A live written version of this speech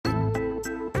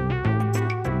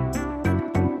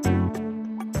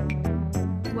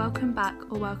Welcome back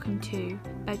or welcome to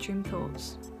Bedroom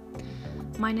Thoughts.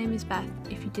 My name is Beth,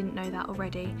 if you didn't know that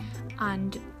already,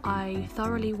 and I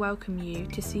thoroughly welcome you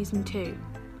to Season 2.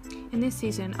 In this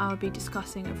season, I will be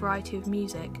discussing a variety of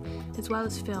music, as well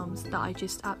as films that I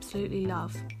just absolutely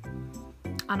love,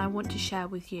 and I want to share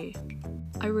with you.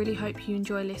 I really hope you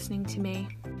enjoy listening to me.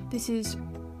 This is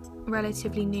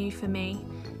relatively new for me,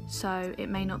 so it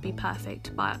may not be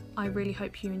perfect, but I really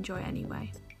hope you enjoy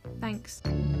anyway. Thanks.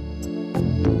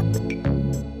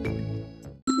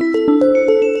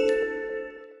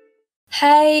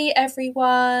 Hey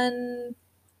everyone,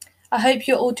 I hope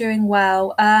you're all doing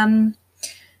well.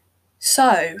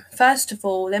 So first of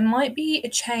all, there might be a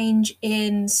change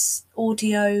in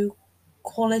audio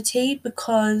quality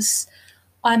because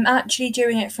I'm actually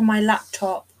doing it from my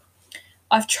laptop.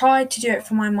 I've tried to do it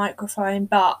from my microphone,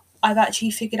 but I've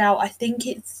actually figured out, I think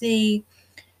it's the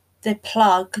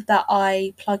plug that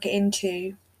I plug it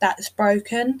into that's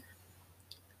broken,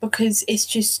 because it's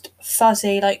just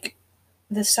fuzzy, like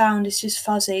the sound is just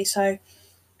fuzzy, so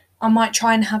I might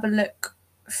try and have a look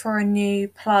for a new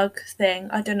plug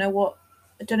thing. I don't know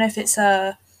if it's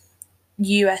a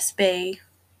USB.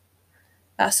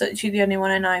 That's actually the only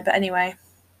one I know, but anyway,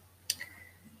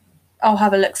 I'll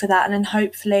have a look for that, and then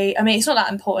hopefully, I mean, it's not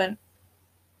that important,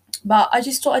 but I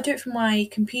just thought I'd do it from my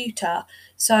computer,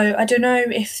 so I don't know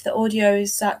if the audio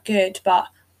is that good, but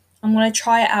I'm going to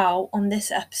try it out on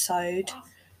this episode,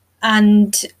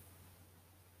 and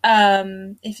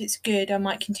if it's good, I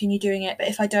might continue doing it, but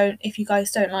if you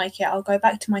guys don't like it, I'll go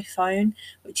back to my phone,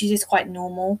 which is just quite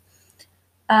normal.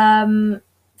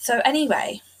 So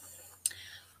anyway,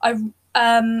 I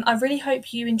really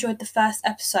hope you enjoyed the first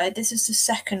episode. This is the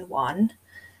second one,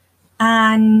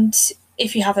 and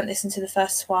if you haven't listened to the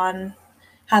first one,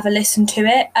 have a listen to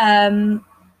it.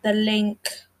 The link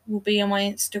will be on my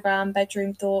Instagram,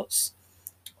 Bedroom Thoughts,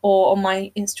 or on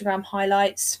my Instagram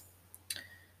highlights,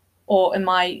 or in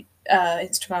my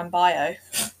Instagram bio.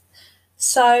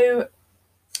 So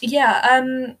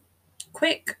yeah,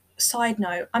 quick side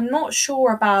note, I'm not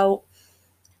sure about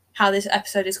how this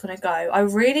episode is going to go. I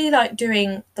really like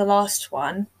doing the last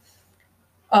one,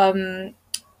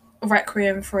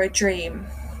 Requiem for a Dream.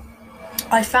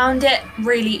 I found it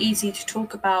really easy to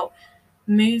talk about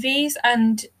movies,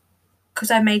 and because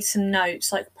I made some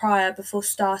notes like before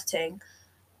starting,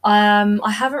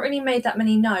 I haven't really made that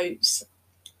many notes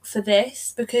for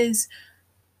this because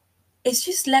it's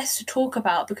just less to talk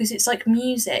about, because it's like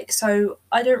music, so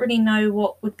I don't really know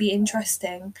what would be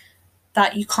interesting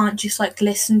that you can't just like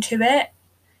listen to it.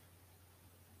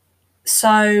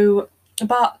 So,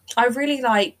 but I really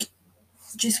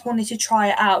just wanted to try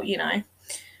it out, you know.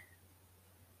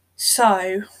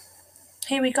 So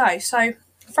here we go. So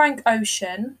Frank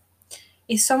Ocean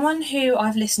is someone who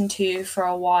I've listened to for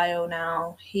a while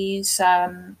now. He's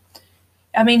I'm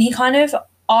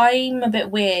a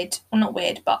bit weird, well, not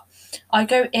weird, but I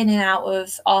go in and out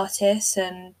of artists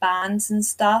and bands and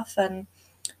stuff, and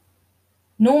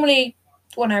normally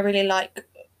when I really like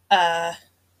a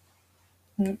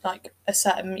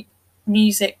certain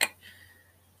music,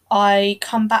 I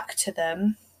come back to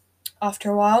them after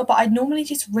a while, but I normally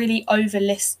just really over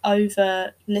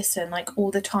listen like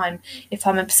all the time if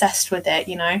I'm obsessed with it,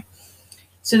 you know.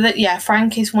 So that, yeah,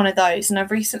 Frank is one of those, and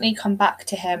I've recently come back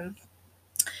to him,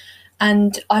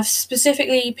 and I've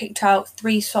specifically picked out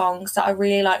 3 songs that I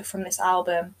really like from this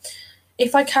album.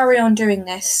 If I carry on doing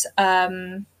this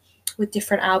with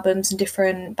different albums and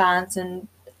different bands and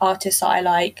artists that I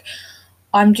like,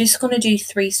 I'm just going to do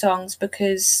 3 songs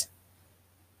because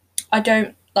I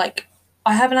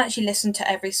haven't actually listened to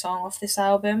every song off this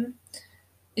album.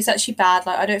 It's actually bad.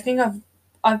 Like, I don't think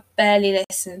I've barely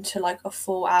listened to like a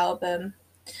full album.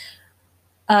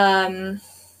 And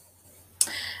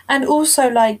also,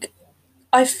 like,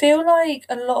 I feel like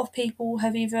a lot of people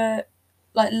have either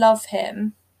like love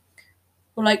him,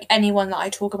 or like anyone that I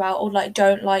talk about, or like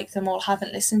don't like them or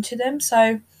haven't listened to them.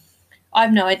 So I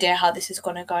have no idea how this is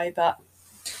gonna go, but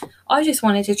I just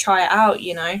wanted to try it out,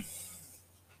 you know,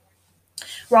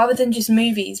 rather than just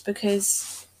movies,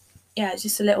 because yeah, it's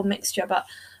just a little mixture, but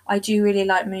I do really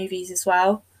like movies as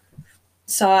well.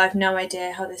 So I have no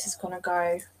idea how this is gonna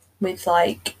go with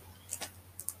like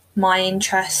my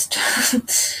interest.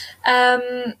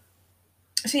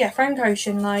 So yeah, Frank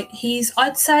Ocean, like,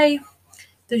 I'd say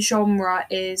the genre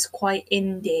is quite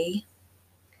indie,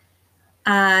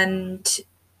 and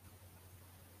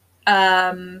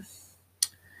I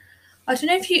don't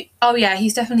know if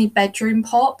he's definitely bedroom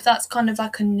pop. That's kind of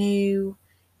like a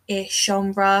new-ish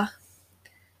genre,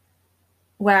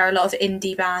 where a lot of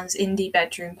indie bands, indie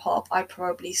bedroom pop, I'd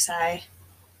probably say.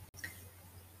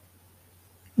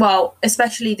 Well,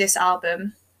 especially this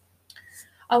album.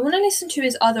 I want to listen to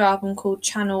his other album called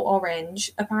Channel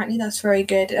Orange. Apparently that's very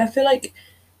good. I feel like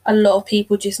a lot of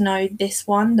people just know this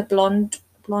one, the blonde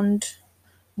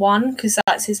one, because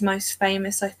that's his most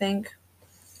famous, I think.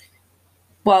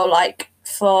 Well, like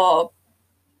for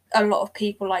a lot of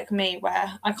people like me,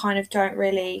 where I kind of don't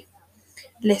really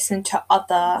listen to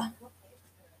other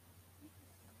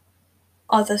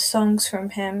songs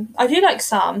from him. I do like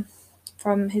some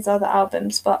from his other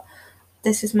albums, but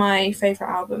this is my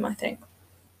favourite album, I think.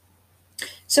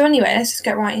 So anyway, let's just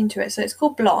get right into it. So it's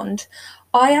called Blonde.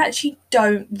 I actually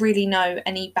don't really know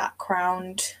any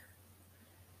background.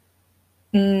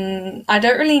 I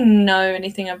don't really know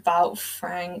anything about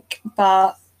Frank,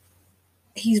 but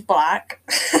he's black.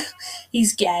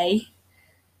 He's gay.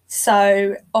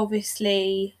 So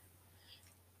obviously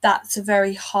that's a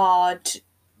very hard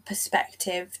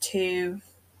perspective to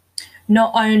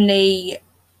not only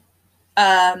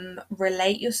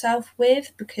relate yourself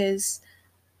with, because,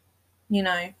 you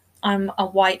know, I'm a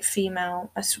white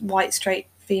female, a white straight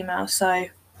female, so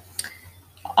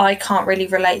I can't really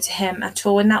relate to him at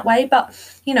all in that way. But,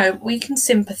 you know, we can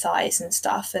sympathise and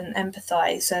stuff and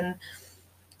empathise and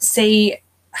see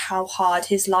how hard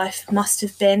his life must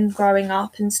have been growing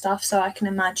up and stuff. So I can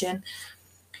imagine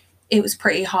it was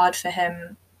pretty hard for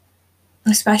him,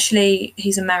 especially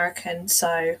he's American,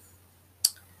 so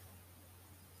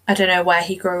I don't know where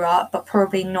he grew up, but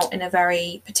probably not in a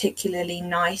very particularly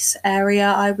nice area,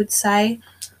 I would say.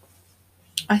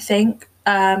 I think.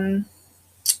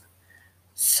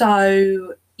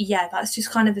 So, yeah, that's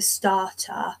just kind of a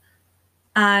starter.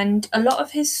 And a lot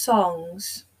of his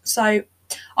songs. So,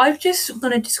 I'm just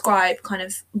going to describe kind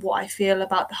of what I feel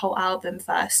about the whole album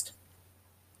first.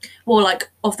 Well, like,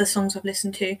 of the songs I've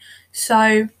listened to.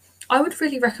 So, I would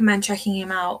really recommend checking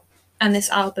him out and this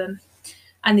album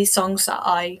and these songs that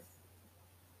I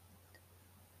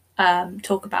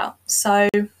talk about. So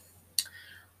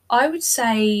I would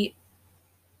say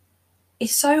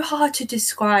it's so hard to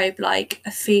describe like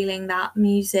a feeling that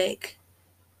music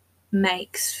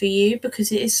makes for you,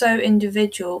 because it is so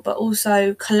individual but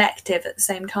also collective at the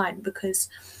same time, because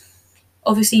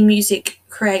obviously music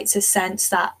creates a sense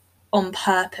that on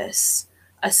purpose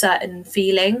a certain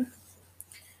feeling,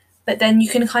 but then you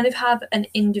can kind of have an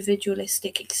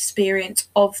individualistic experience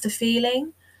of the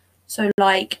feeling. So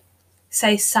like,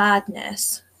 say,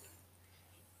 sadness,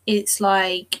 it's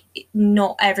like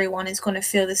not everyone is going to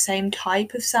feel the same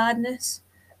type of sadness,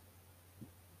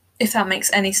 if that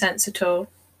makes any sense at all.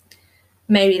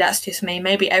 Maybe that's just me,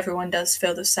 maybe everyone does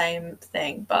feel the same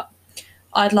thing, but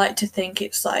I'd like to think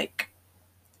it's like,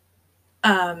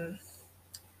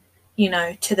 you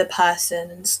know, to the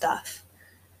person and stuff.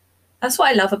 That's what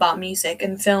I love about music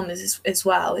and film as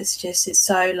well. It's just, it's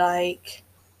so like,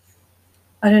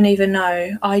 I don't even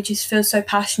know. I just feel so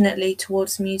passionately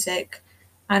towards music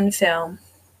and film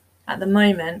at the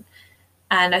moment.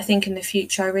 And I think in the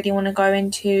future I really want to go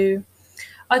into,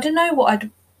 I don't know what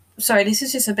sorry, this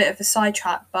is just a bit of a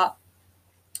sidetrack, but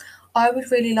I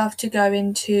would really love to go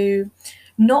into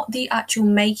not the actual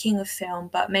making of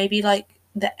film, but maybe like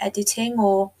the editing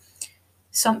or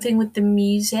something with the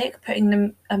music,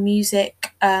 putting a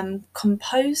music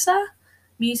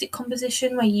music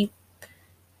composition, where you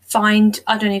find,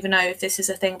 I don't even know if this is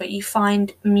a thing, but you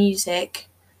find music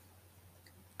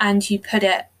and you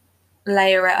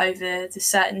layer it over the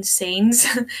certain scenes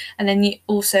and then you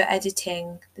also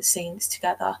editing the scenes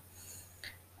together,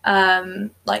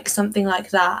 like something like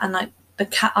that. And like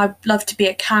I'd love to be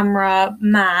a camera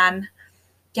man,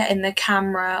 get in the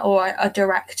camera, or a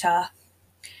director,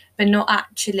 but not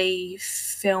actually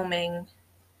filming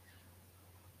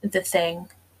the thing.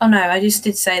 Oh no, I just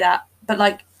did say that. But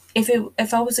like,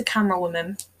 if I was a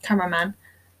cameraman,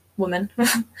 woman,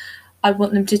 I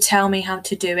want them to tell me how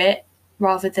to do it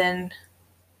rather than,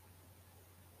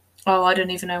 oh, I don't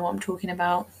even know what I'm talking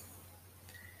about.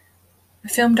 A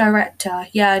film director,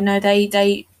 yeah, no,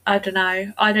 they I don't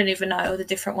know. I don't even know all the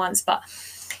different ones, but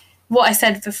what I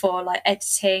said before, like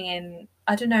editing, and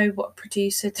I don't know what a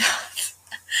producer does.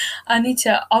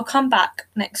 I'll come back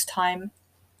next time,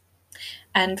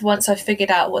 and once I've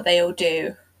figured out what they all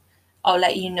do, I'll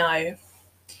let you know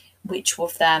which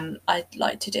of them I'd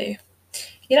like to do.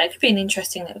 Yeah, that could be an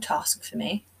interesting little task for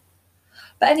me.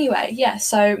 But anyway, yeah,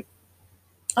 so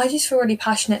I just feel really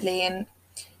passionately, and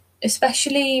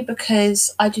especially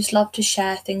because I just love to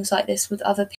share things like this with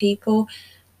other people,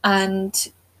 and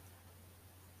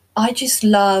I just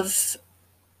love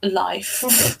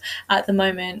life at the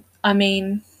moment. I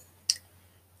mean,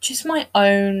 just my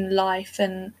own life,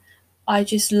 and I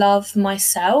just love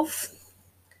myself.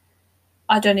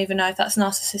 I don't even know if that's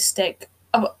narcissistic,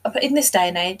 but in this day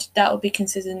and age, that would be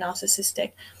considered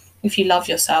narcissistic. if you love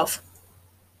yourself,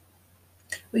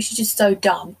 which is just so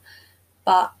dumb.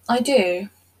 But I do,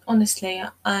 honestly,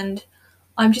 and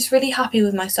I'm just really happy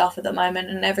with myself at the moment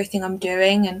and everything I'm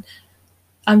doing, and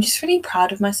I'm just really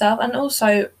proud of myself. And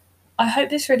also, I hope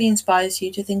this really inspires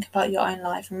you to think about your own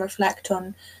life and reflect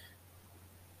on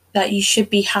that you should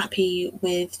be happy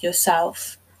with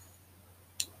yourself,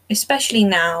 especially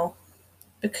now,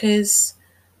 because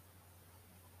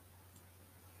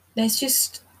there's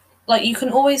just like you can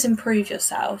always improve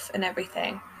yourself and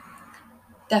everything,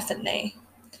 definitely.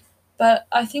 But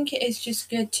I think it is just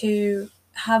good to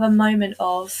have a moment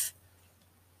of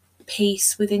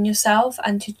peace within yourself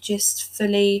and to just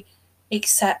fully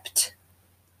accept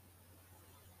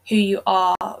who you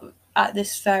are at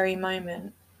this very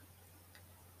moment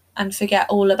and forget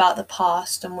all about the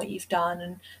past and what you've done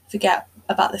and forget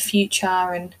about the future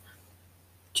and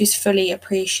just fully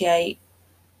appreciate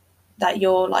that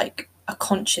you're like a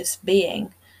conscious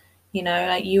being, you know,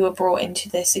 like you were brought into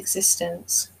this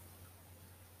existence,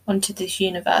 onto this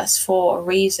universe for a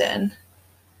reason.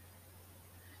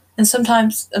 And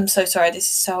sometimes, I'm so sorry, this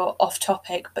is so off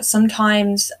topic, but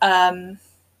sometimes I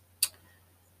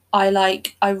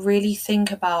really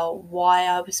think about why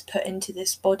I was put into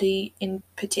this body in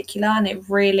particular, and it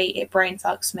brain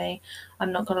fucks me.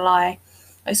 I'm not gonna lie.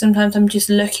 Like sometimes I'm just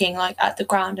looking like at the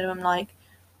ground and I'm like,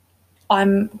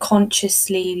 I'm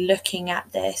consciously looking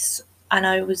at this, and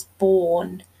I was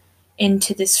born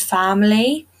into this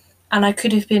family, and I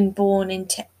could have been born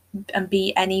into and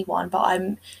be anyone, but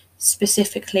I'm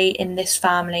specifically in this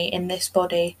family, in this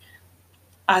body,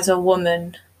 as a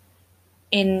woman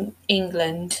in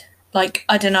England. Like,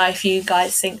 I don't know if you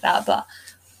guys think that, but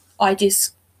I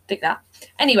just think that.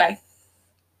 Anyway,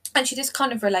 actually, this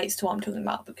kind of relates to what I'm talking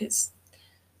about because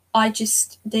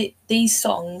these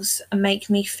songs make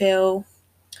me feel,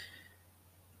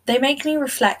 they make me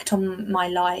reflect on my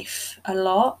life a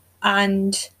lot,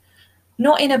 and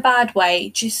not in a bad way,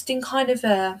 just in kind of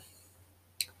a,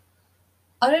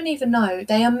 I don't even know,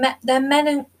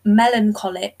 they're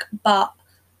melancholic, but,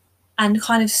 and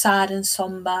kind of sad and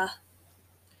somber,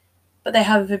 but they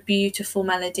have a beautiful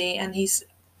melody, and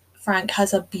Frank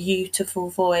has a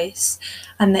beautiful voice,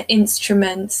 and the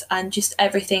instruments and just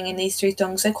everything in these three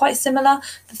songs are quite similar.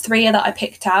 The three that I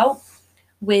picked out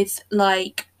with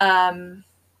like they're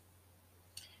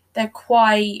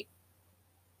quite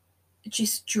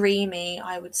just dreamy,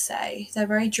 I would say. They're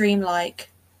very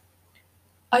dreamlike.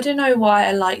 I don't know why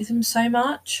I like them so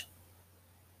much,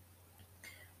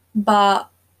 but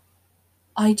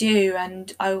I do,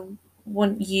 and I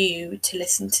want you to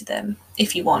listen to them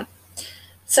if you want.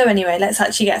 So anyway, let's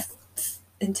actually get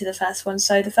into the first one.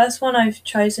 So the first one I've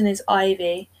chosen is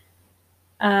Ivy.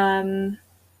 Ivy,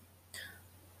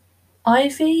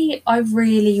 I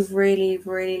really, really,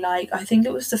 really like. I think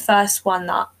it was the first one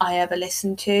that I ever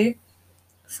listened to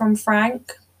from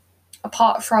Frank.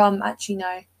 Apart from, actually,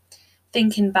 no,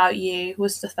 Thinking About You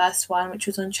was the first one, which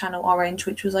was on Channel Orange,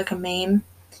 which was like a meme.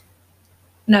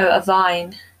 No, a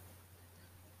Vine.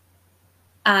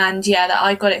 And yeah, that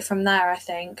I got it from there, I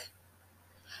think.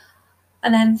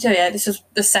 And then, so yeah, this was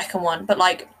the second one. But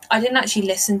like, I didn't actually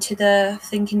listen to the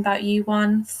Thinking About You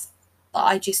one. But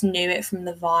I just knew it from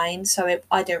the Vine, so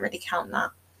I don't really count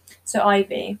that. So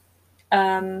Ivy.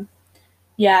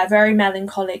 Yeah, very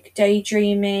melancholic,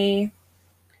 daydreamy.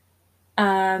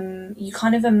 You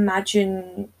kind of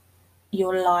imagine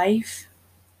your life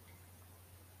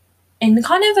in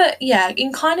kind of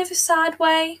a sad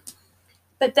way,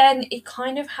 but then it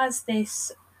kind of has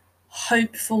this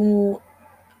hopeful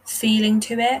feeling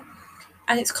to it,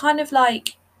 and it's kind of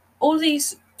like all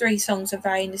these three songs are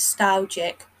very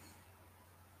nostalgic,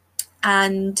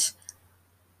 and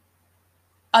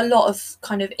a lot of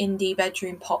kind of indie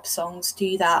bedroom pop songs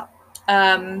do that.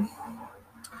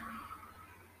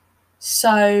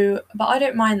 So, but I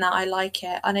don't mind that. I like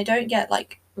it, and I don't get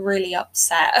like really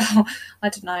upset. I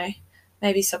don't know,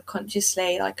 maybe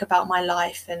subconsciously, like about my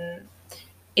life and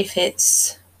if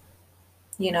it's,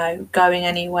 you know, going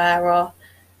anywhere or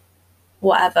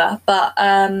whatever. But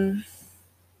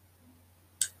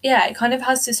yeah, it kind of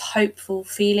has this hopeful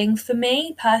feeling for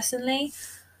me personally.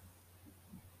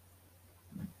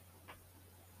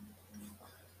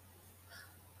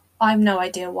 I have no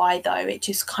idea why though, it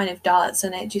just kind of does,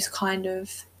 and it just kind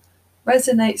of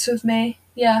resonates with me.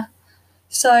 Yeah.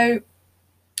 So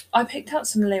I picked out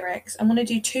some lyrics. I'm going to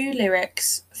do 2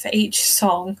 lyrics for each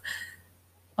song.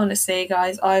 Honestly,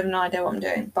 guys, I have no idea what I'm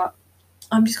doing, but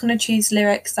I'm just going to choose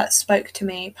lyrics that spoke to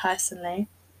me personally.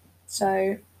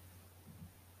 So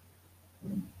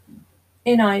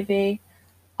in Ivy,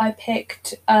 I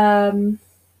picked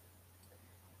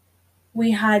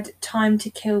We Had Time to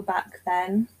Kill Back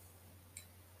Then.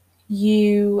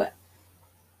 you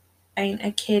ain't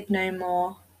a kid no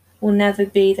more, will never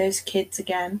be those kids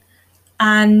again.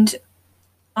 And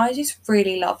I just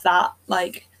really love that,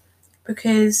 like,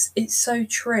 because it's so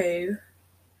true.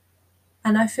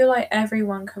 And I feel like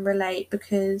everyone can relate,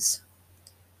 because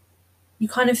you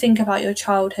kind of think about your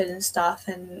childhood and stuff,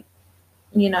 and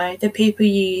you know, the people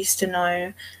you used to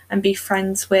know and be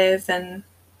friends with, and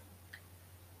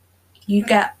you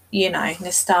get, you know,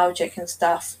 nostalgic and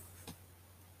stuff.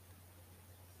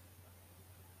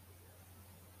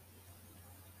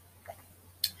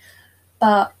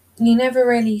 But you never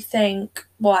really think,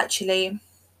 well, actually,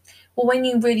 well, when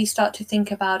you really start to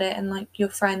think about it, and like your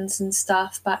friends and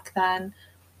stuff back then,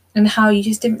 and how you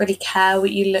just didn't really care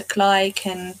what you look like,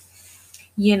 and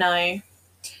you know,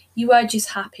 you were just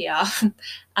happier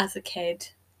as a kid.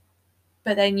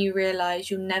 But then you realise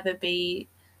you'll never be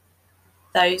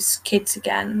those kids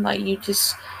again. Like,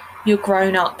 you're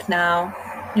grown up now,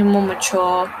 you're more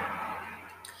mature,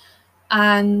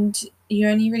 and you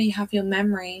only really have your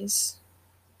memories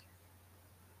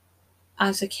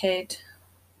as a kid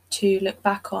to look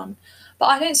back on. But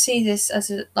I don't see this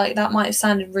as like, that might have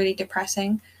sounded really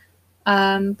depressing.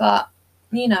 But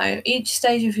you know, each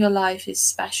stage of your life is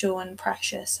special and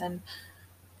precious, and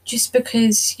just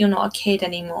because you're not a kid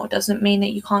anymore doesn't mean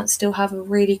that you can't still have a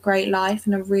really great life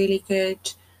and a really good,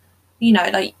 you know,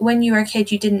 like when you were a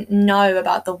kid, you didn't know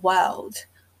about the world.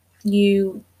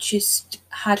 You just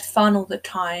had fun all the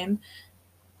time.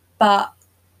 But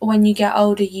when you get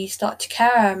older, you start to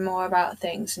care more about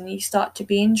things, and you start to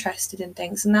be interested in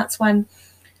things. And that's when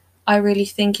I really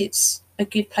think it's a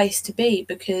good place to be,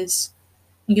 because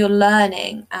you're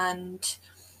learning. And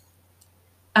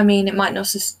I mean, it might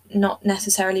not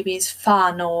necessarily be as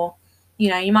fun, or you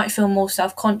know, you might feel more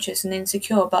self-conscious and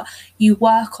insecure, but you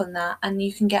work on that, and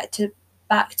you can get to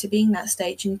back to being that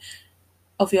stage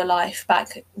of your life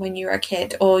back when you were a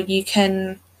kid, or you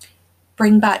can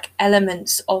bring back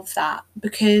elements of that,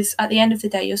 because at the end of the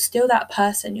day, you're still that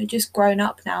person. You're just grown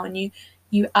up now, and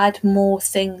you add more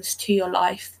things to your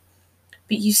life,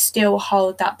 but you still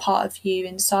hold that part of you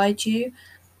inside you.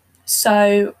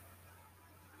 So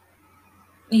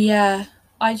yeah,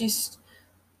 I just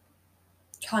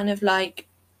kind of like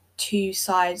two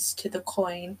sides to the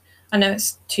coin. I know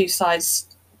it's two sides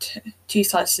to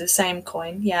the same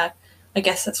coin. Yeah, I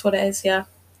guess that's what it is. Yeah.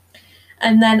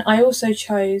 And then I also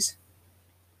chose,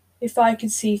 if I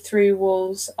could see through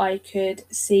walls, I could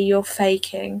see your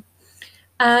faking.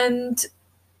 And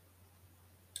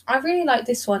I really like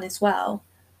this one as well,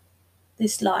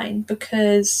 this line,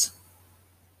 because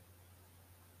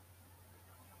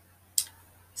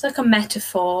it's like a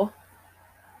metaphor.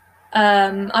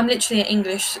 I'm literally an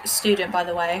English student, by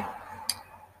the way,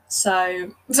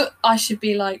 so I should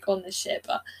be like on the ship,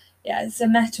 but yeah, it's a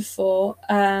metaphor.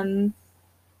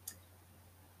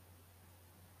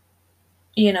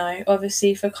 You know,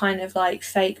 obviously for kind of like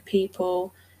fake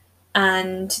people,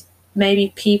 and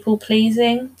maybe people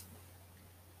pleasing.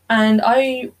 And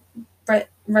I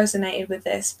resonated with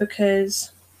this,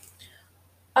 because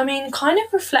I mean, kind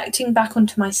of reflecting back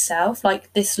onto myself,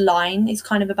 like this line is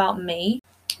kind of about me,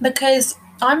 because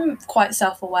I'm quite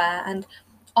self aware, and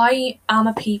I am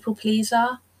a people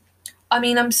pleaser. I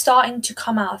mean, I'm starting to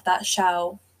come out of that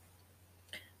shell,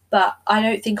 but I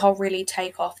don't think I'll really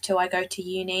take off till I go to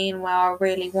uni, and where I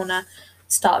really want to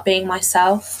start being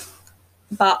myself.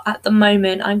 But at the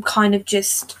moment, I'm kind of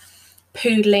just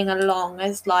poodling along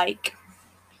as like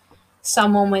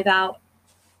someone without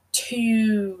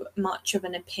too much of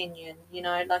an opinion, you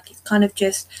know, like it's kind of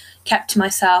just kept to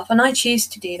myself, and I choose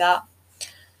to do that.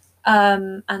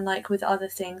 And like with other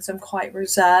things, I'm quite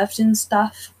reserved and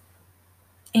stuff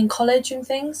in college and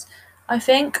things. I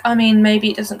think, I mean, maybe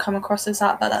it doesn't come across as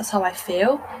that, but that's how I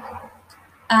feel.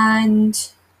 And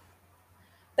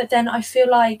but then I feel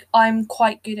like I'm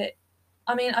quite good at,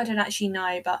 I mean, I don't actually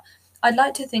know, but I'd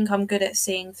like to think I'm good at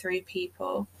seeing through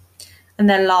people and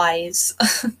their lies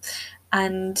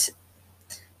and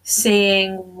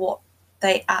seeing what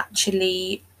they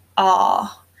actually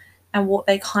are, and what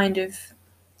they kind of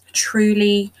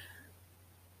truly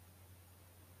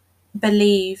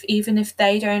believe, even if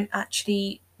they don't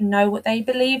actually know what they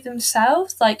believe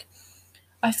themselves. Like,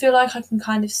 I feel like I can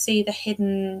kind of see the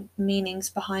hidden meanings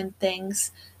behind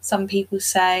things some people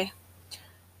say.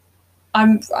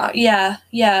 Yeah,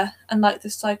 and like the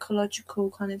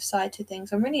psychological kind of side to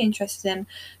things. I'm really interested in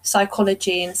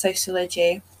psychology and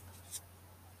sociology.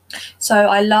 So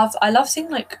I love seeing,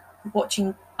 like,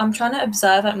 watching. I'm trying to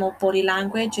observe like more body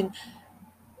language, and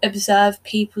observe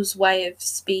people's way of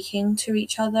speaking to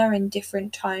each other in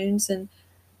different tones, and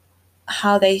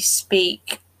how they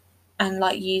speak, and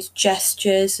like use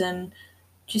gestures, and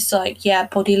just like, yeah,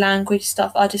 body language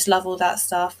stuff. I just love all that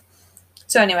stuff.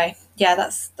 So anyway, yeah,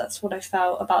 that's what I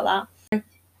felt about that.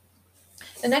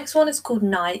 The next one is called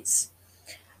Nights,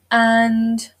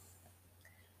 and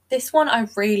this one I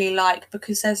really like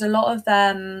because there's a lot of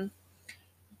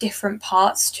different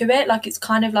parts to it. Like, it's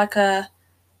kind of like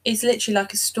it's literally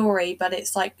like a story, but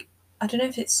it's like, I don't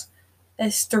know if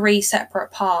there's 3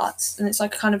 separate parts, and it's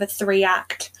like kind of a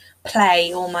 3-act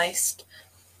play almost.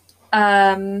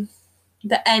 The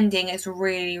ending is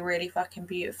really, really fucking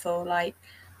beautiful. Like,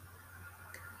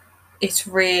 it's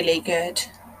really good.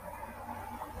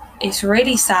 It's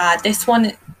really sad. This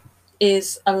one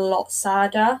is a lot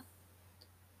sadder,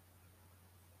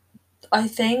 I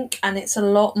think, and it's a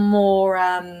lot more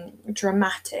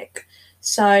dramatic.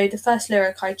 So the first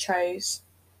lyric I chose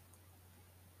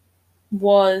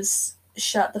was,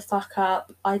 "Shut the fuck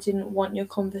up, I didn't want your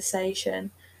conversation."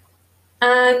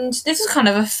 And this is kind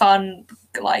of a fun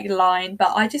like line,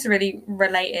 but I just really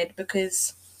related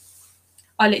because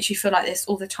I literally feel like this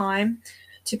all the time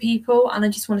to people, and I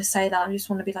just want to say that. I just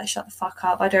want to be like, shut the fuck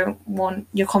up, I don't want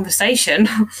your conversation.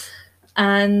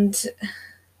 And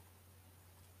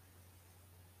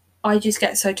I just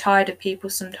get so tired of people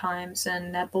sometimes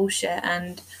and their bullshit,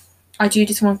 and I do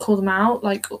just want to call them out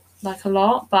like a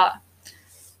lot, but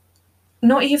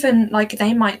not even like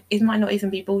it might not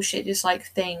even be bullshit, just like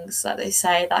things that they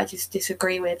say that I just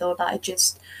disagree with or that I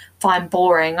just find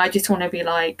boring. I just want to be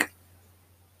like,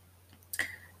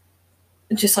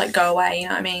 just like go away, you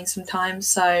know what I mean, sometimes.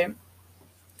 So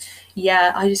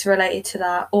yeah, I just related to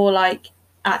that. Or like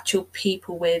actual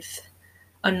people with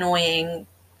annoying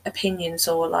opinions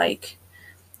or like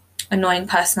annoying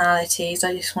personalities.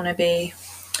 I just want to be,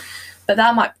 but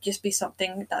that might just be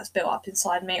something that's built up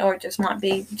inside me, or it just might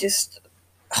be just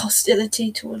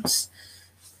hostility towards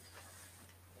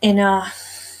inner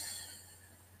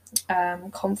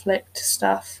conflict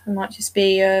stuff. It might just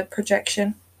be a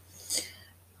projection.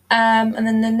 And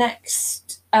then the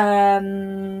next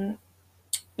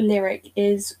lyric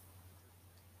is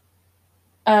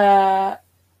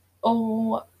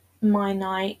all my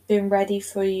night, been ready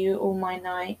for you all my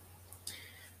night.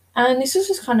 And this is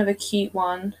just kind of a cute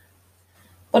one,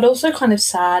 but also kind of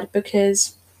sad,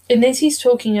 because in this he's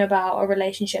talking about a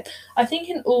relationship. I think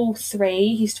in all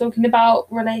 3 he's talking about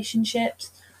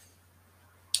relationships,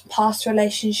 past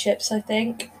relationships, I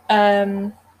think.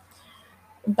 But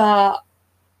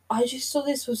I just thought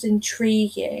this was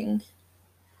intriguing.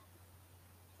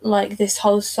 Like, this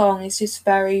whole song is just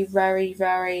very, very,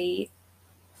 very,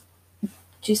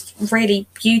 just really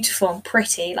beautiful and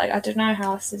pretty. Like, I don't know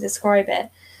how else to describe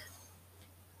it.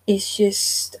 It's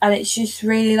just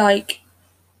really like,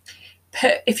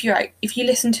 if you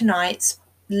listen to Nights,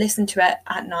 listen to it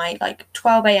at night, like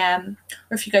 12 a.m,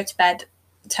 or if you go to bed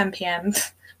 10 p.m,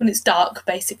 when it's dark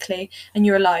basically, and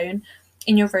you're alone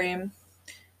in your room,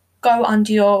 go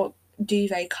under your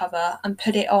duvet cover and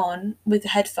put it on with the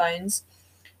headphones.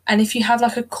 And if you have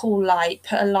like a cool light,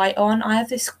 put a light on. I have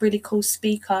this really cool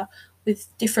speaker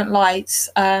with different lights.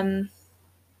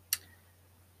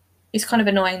 It's kind of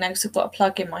annoying though because I've got a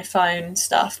plug in my phone and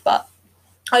stuff, but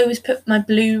I always put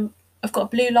I've got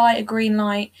a blue light, a green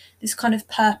light, this kind of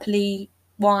purpley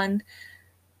one,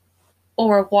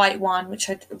 or a white one, which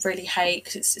I really hate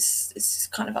because it's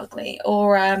just kind of ugly.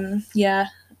 Or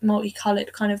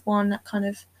multicoloured kind of one that kind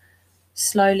of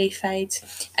slowly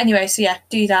fades. Anyway, so yeah,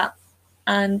 do that,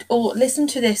 or listen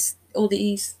to all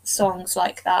these songs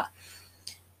like that.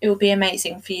 It will be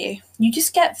amazing for you. You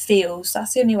just get feels.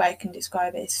 That's the only way I can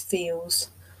describe it, is feels.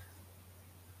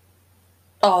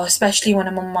 Oh, especially when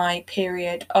I'm on my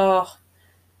period. Oh,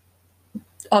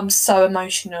 I'm so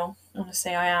emotional.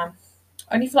 Honestly, I am.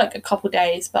 Only for like a couple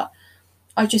days, but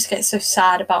I just get so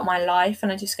sad about my life,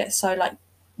 and I just get so like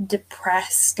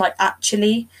depressed. Like,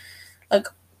 actually, like,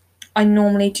 I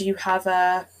normally do have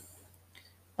I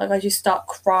just start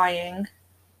crying.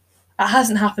 That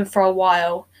hasn't happened for a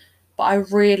while, but I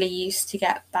really used to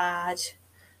get bad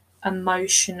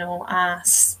emotional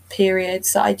ass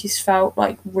periods that I just felt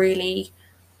like really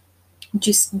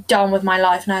just done with my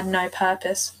life and I had no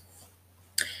purpose.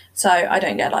 So I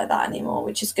don't get like that anymore,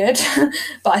 which is good.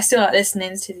 But I still like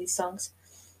listening to these songs.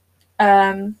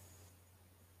 So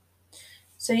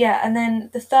yeah, and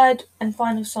then the third and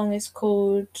final song is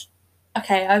called,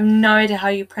 okay, I have no idea how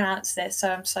you pronounce this,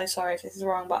 so I'm so sorry if this is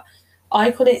wrong, but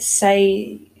I call it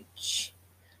Sage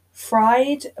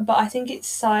Fried, but I think it's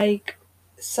Siegfried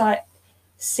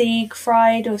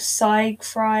or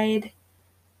Siegfried.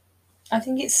 I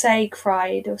think it's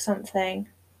Siegfried or something.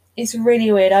 It's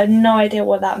really weird. I have no idea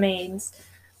what that means.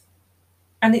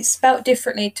 And it's spelt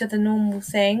differently to the normal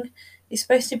thing. It's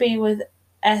supposed to be with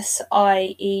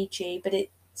Sieg, but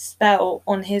spelled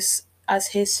on his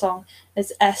song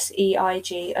as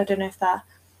SEIG. I don't know if that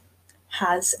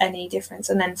has any difference.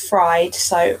 And then fried,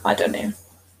 so I don't know.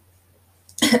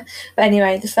 But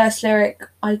anyway, the first lyric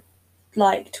I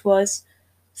liked was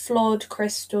flawed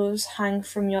crystals hang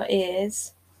from your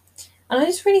ears. And I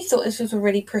just really thought this was a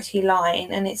really pretty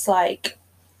line, and it's like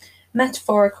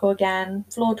metaphorical again,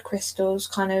 flawed crystals,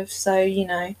 kind of, so, you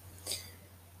know,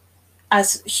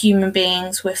 as human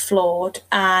beings, we're flawed,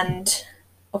 and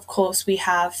of course we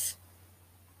have,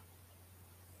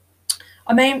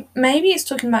 I mean, maybe it's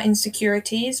talking about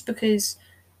insecurities, because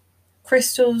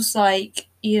crystals, like,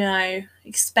 you know,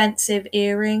 expensive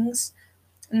earrings,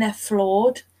 and they're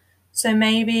flawed, so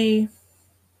maybe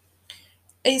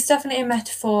it's definitely a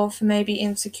metaphor for maybe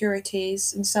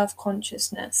insecurities and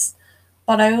self-consciousness.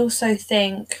 But I also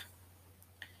think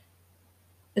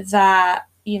that,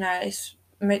 you know, it's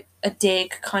a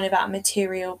dig kind of at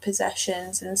material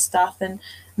possessions and stuff, and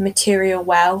material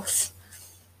wealth,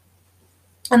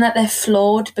 and that they're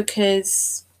flawed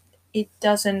because it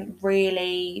doesn't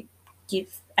really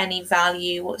give any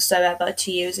value whatsoever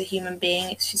to you as a human being.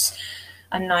 It's just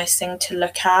a nice thing to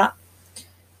look at,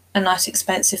 a nice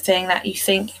expensive thing that you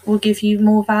think will give you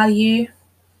more value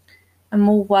and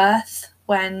more worth,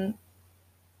 when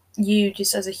you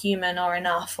just as a human are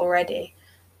enough already.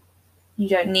 You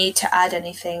don't need to add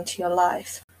anything to your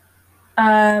life.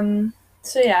 So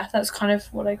yeah, that's kind of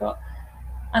what I got.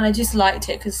 And I just liked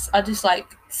it because I just like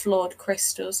flawed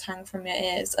crystals hang from your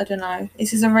ears. I don't know.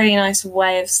 This is a really nice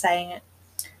way of saying it.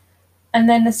 And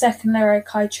then the second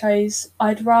lyric I chose,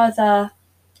 I'd rather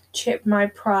chip my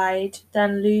pride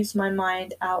than lose my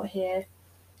mind out here.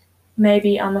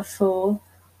 Maybe I'm a fool.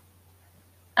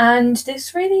 And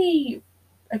this really,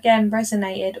 again,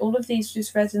 resonated. All of these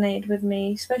just resonated with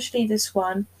me, especially this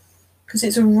one, because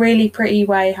it's a really pretty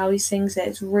way how he sings it.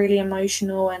 It's really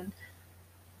emotional, and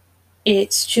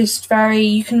it's just very,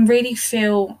 you can really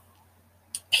feel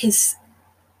his,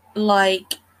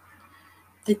 like,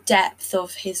 the depth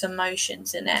of his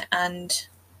emotions in it, and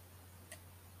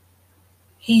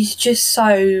he's just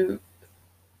so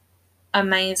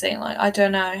amazing. Like, I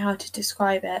don't know how to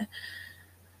describe it.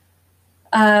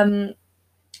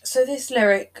 So this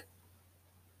lyric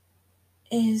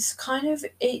is kind of,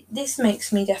 this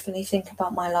makes me definitely think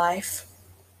about my life.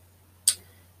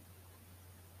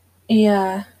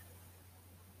 Yeah.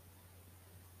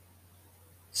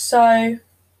 So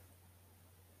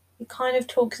he kind of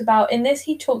talks about, in this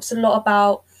he talks a lot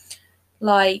about,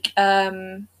 like,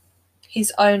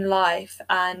 his own life,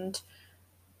 and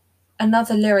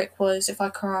another lyric was, if I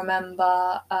can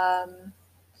remember,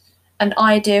 an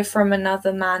idea from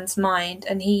another man's mind,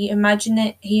 and he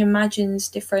imagines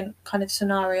different kind of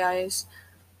scenarios,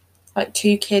 like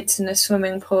two kids in a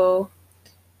swimming pool.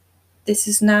 This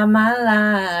is now my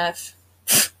life.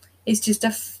 It's just a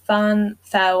fun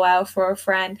farewell for a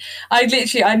friend. I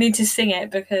need to sing it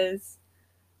because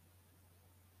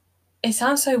it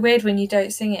sounds so weird when you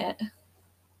don't sing it.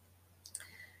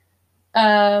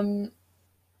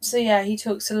 So yeah, he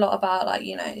talks a lot about, like,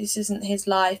 you know, this isn't his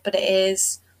life, but it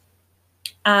is.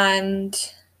 And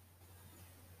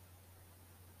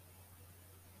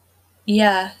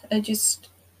yeah, it just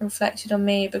reflected on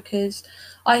me, because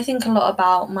I think a lot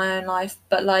about my own life,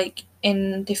 but like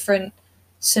in different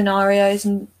scenarios,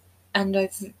 and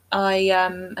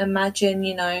I imagine,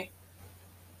 you know,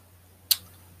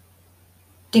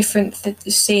 different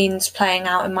scenes playing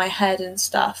out in my head and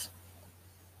stuff.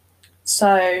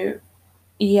 So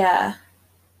yeah,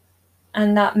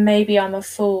 and that maybe I'm a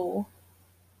fool.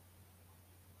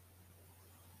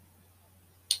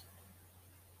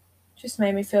 Just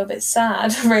made me feel a bit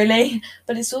sad, really,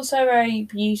 but it's also very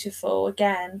beautiful,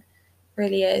 again,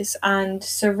 really is. And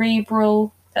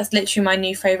cerebral, that's literally my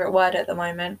new favourite word at the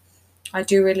moment. I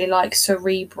do really like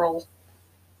cerebral,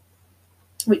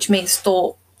 which means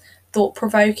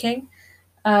thought-provoking,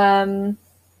 and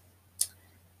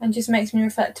just makes me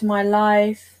reflect on my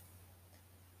life,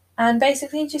 and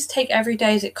basically just take every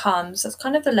day as it comes. That's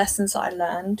kind of the lessons that I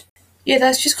learned. Yeah,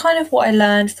 that's just kind of what I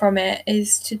learned from it,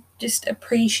 is to just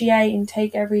appreciate and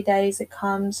take every day as it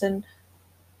comes, and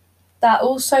that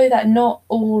also, that not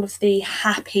all of the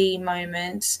happy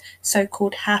moments,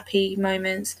 so-called happy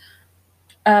moments,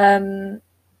 are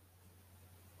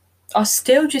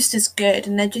still just as good,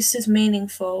 and they're just as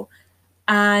meaningful.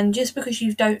 And just because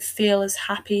you don't feel as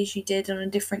happy as you did on a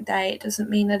different day, it doesn't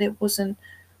mean that it wasn't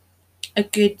a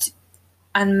good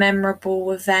and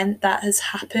memorable event that has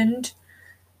happened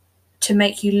to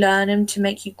make you learn and to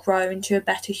make you grow into a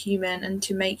better human, and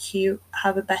to make you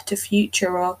have a better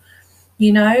future. Or,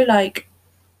 you know, like,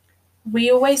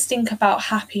 we always think about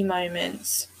happy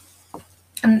moments,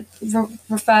 and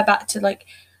refer back to like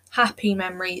happy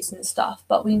memories and stuff,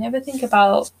 but we never think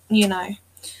about,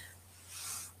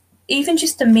 even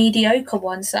just the mediocre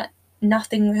ones that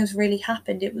nothing has really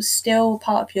happened. It was still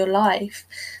part of your life,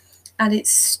 and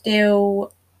it's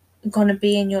still gonna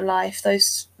be in your life,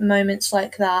 those moments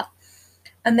like that,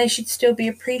 and they should still be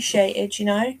appreciated,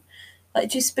 like,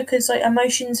 just because like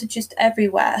emotions are just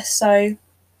everywhere, so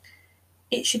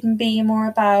it shouldn't be more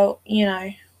about,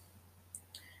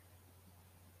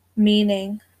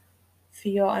 meaning for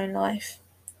your own life.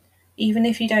 Even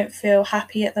if you don't feel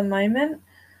happy at the moment,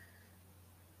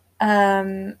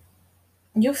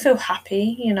 you'll feel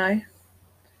happy,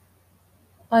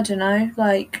 I don't know,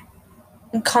 like,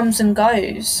 it comes and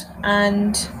goes,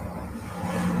 and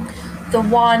the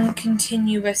one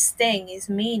continuous thing is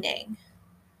meaning.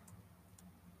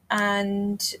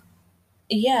 And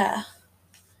yeah,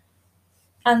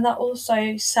 and that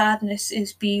also sadness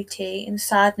is beauty, and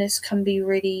sadness can be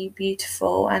really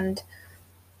beautiful, and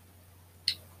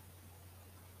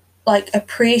like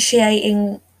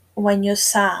appreciating when you're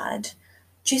sad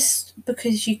just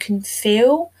because you can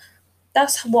feel.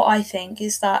 That's what I think,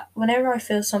 is that whenever I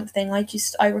feel something,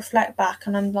 I reflect back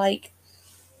and I'm like,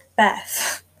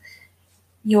 Beth,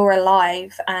 you're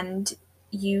alive and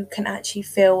you can actually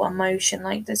feel emotion.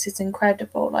 Like, this is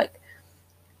incredible. Like,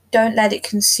 don't let it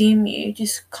consume you,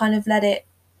 just kind of let it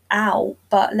out,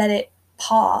 but let it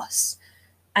pass,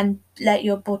 and let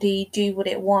your body do what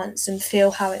it wants and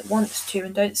feel how it wants to,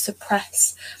 and don't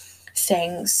suppress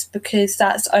things, because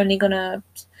that's only gonna,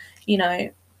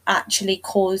 actually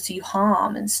cause you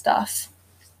harm and stuff.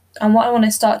 And what I want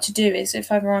to start to do is,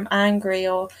 if ever I'm angry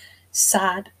or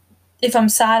sad, if I'm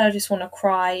sad, I just want to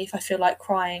cry if I feel like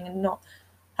crying, and not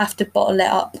have to bottle it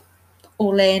up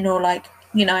all in, or like,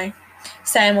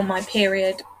 say I'm on my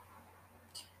period,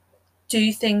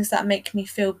 do things that make me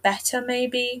feel better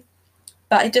maybe,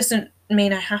 but it doesn't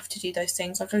mean I have to do those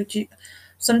things. Like,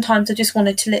 sometimes I just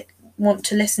want to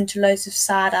listen to loads of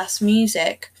sad ass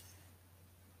music,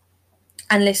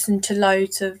 and listen to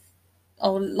loads of,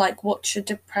 or like watch a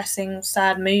depressing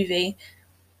sad movie,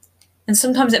 and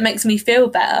sometimes it makes me feel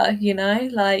better,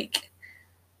 like,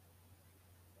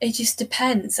 it just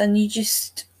depends, and you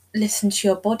just listen to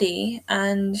your body.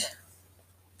 And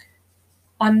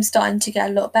I'm starting to get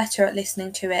a lot better at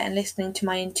listening to it and listening to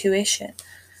my intuition,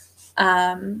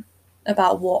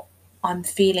 about what I'm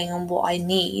feeling and what I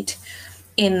need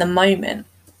in the moment.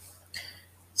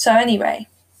 So anyway,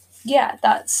 yeah,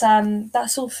 that's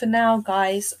all for now,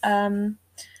 guys.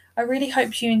 I really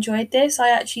hope you enjoyed this. I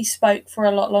actually spoke for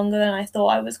a lot longer than I thought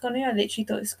I was going to. I literally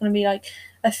thought it was going to be like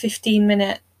a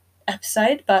 15-minute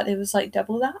episode, but it was like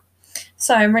double that.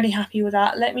 So I'm really happy with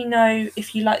that. Let me know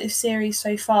if you like this series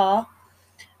so far.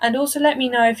 And also let me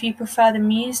know if you prefer the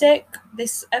music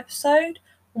this episode,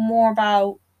 or more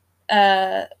about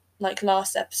like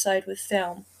last episode with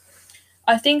film.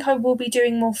 I think I will be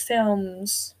doing more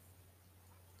films,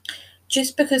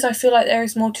 just because I feel like there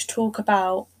is more to talk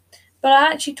about. But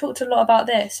I actually talked a lot about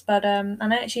this, but and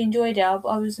I actually enjoyed it. I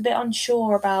was a bit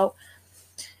unsure about,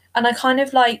 and I kind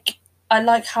of like, I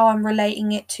like how I'm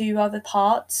relating it to other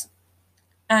parts.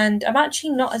 And I'm actually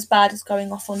not as bad as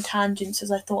going off on tangents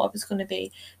as I thought I was going to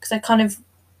be, because I kind of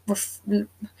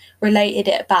related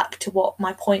it back to what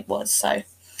my point was. So I'm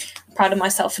proud of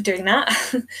myself for doing that,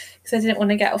 because I didn't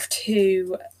want to get off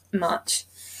too much.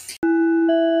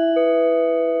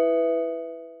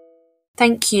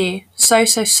 Thank you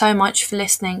so much for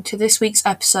listening to this week's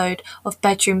episode of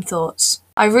Bedroom Thoughts.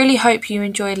 I really hope you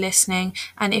enjoyed listening,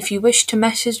 and if you wish to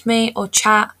message me or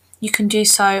chat, you can do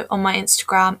so on my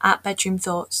Instagram at Bedroom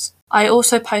Thoughts. I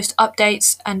also post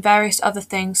updates and various other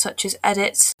things, such as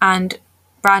edits and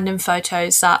random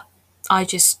photos that I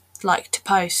just like to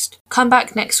post. Come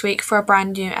back next week for a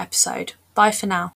brand new episode. Bye for now.